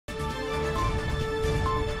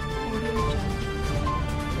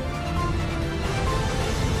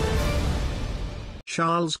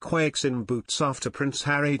Charles quakes in boots after Prince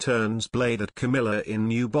Harry turns blade at Camilla in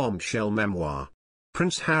new Bombshell Memoir.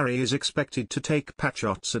 Prince Harry is expected to take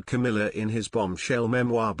potshots at Camilla in his Bombshell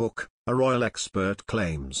Memoir book, a royal expert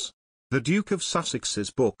claims. The Duke of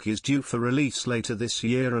Sussex's book is due for release later this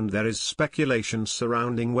year, and there is speculation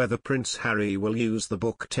surrounding whether Prince Harry will use the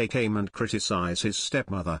book to take aim and criticize his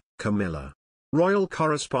stepmother, Camilla. Royal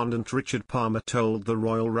correspondent Richard Palmer told the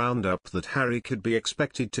Royal Roundup that Harry could be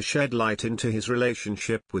expected to shed light into his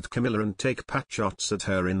relationship with Camilla and take potshots at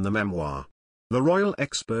her in the memoir. The royal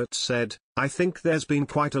expert said, "I think there's been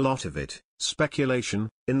quite a lot of it, speculation,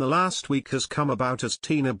 in the last week has come about as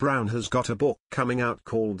Tina Brown has got a book coming out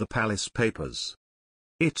called The Palace Papers.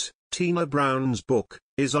 Tina Brown's book,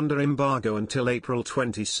 is under embargo until April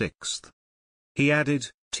 26th. He added,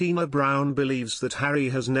 Tina Brown believes that Harry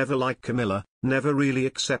has never liked Camilla, never really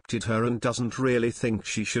accepted her, and doesn't really think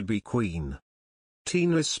she should be queen.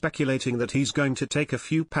 Tina is speculating that he's going to take a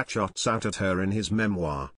few potshots out at her in his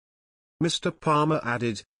memoir." Mr. Palmer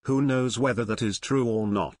added, "Who knows whether that is true or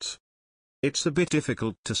not? It's a bit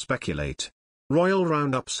difficult to speculate." Royal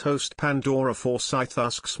Roundup's host Pandora Forsyth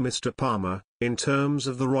asks Mr. Palmer, "In terms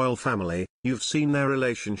of the royal family, you've seen their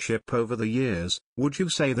relationship over the years, would you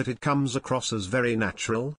say that it comes across as very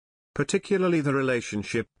natural? Particularly the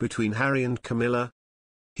relationship between Harry and Camilla?"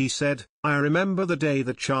 He said, "I remember the day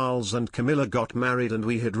that Charles and Camilla got married, and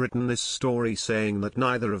we had written this story saying that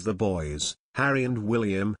neither of the boys, Harry and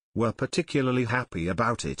William, were particularly happy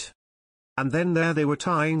about it. And then there they were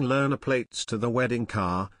tying learner plates to the wedding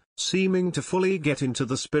car, seeming to fully get into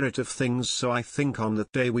the spirit of things, so I think on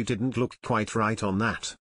that day we didn't look quite right on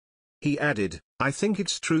that." He added, "I think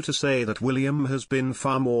it's true to say that William has been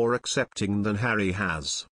far more accepting than Harry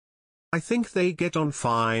has. I think they get on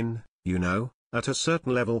fine, you know, at a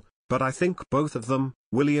certain level, but I think both of them,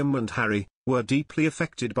 William and Harry, were deeply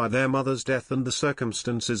affected by their mother's death and the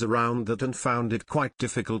circumstances around that, and found it quite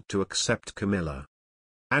difficult to accept Camilla.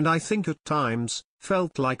 And I think at times,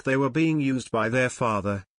 felt like they were being used by their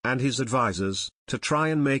father, and his advisors, to try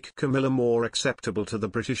and make Camilla more acceptable to the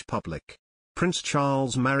British public." Prince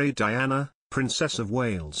Charles married Diana, Princess of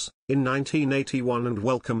Wales, in 1981 and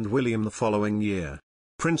welcomed William the following year.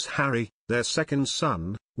 Prince Harry, their second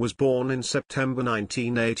son, was born in September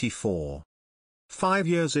 1984. 5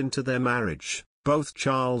 years into their marriage, both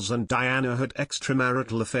Charles and Diana had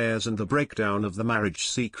extramarital affairs, and the breakdown of the marriage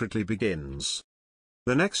secretly begins.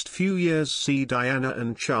 The next few years see Diana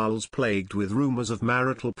and Charles plagued with rumours of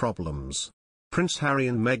marital problems. Prince Harry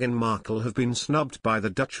and Meghan Markle have been snubbed by the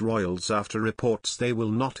Dutch royals after reports they will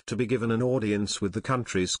not to be given an audience with the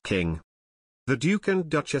country's king. The Duke and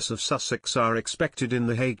Duchess of Sussex are expected in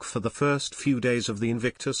The Hague for the first few days of the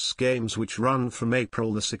Invictus Games, which run from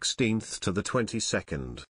April the 16th to the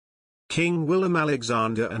 22nd. King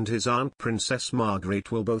Willem-Alexander and his aunt Princess Margrethe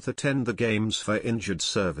will both attend the Games for injured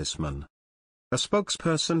servicemen. A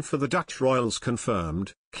spokesperson for the Dutch royals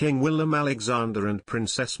confirmed, King Willem-Alexander and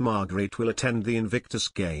Princess Margrethe will attend the Invictus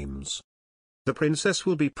Games. The princess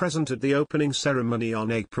will be present at the opening ceremony on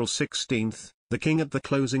April 16th, the king at the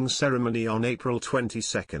closing ceremony on April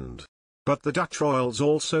 22nd. But the Dutch royals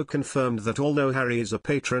also confirmed that although Harry is a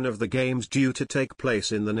patron of the games due to take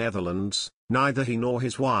place in the Netherlands, neither he nor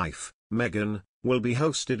his wife, Meghan, will be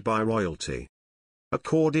hosted by royalty.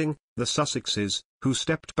 According, the Sussexes, who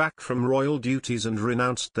stepped back from royal duties and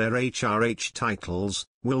renounced their HRH titles,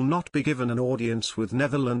 will not be given an audience with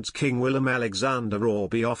Netherlands King Willem-Alexander or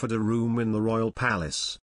be offered a room in the royal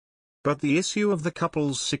palace. But the issue of the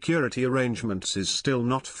couple's security arrangements is still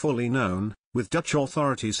not fully known, with Dutch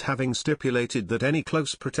authorities having stipulated that any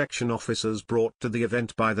close protection officers brought to the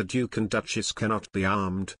event by the Duke and Duchess cannot be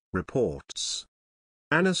armed, reports.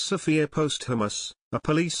 Anna Sophia Posthumus, a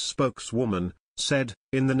police spokeswoman, said,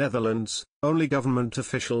 "In the Netherlands, only government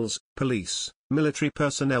officials, police, military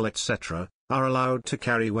personnel etc., are allowed to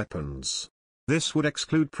carry weapons. This would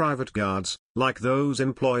exclude private guards, like those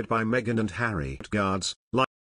employed by Meghan and Harry, guards, like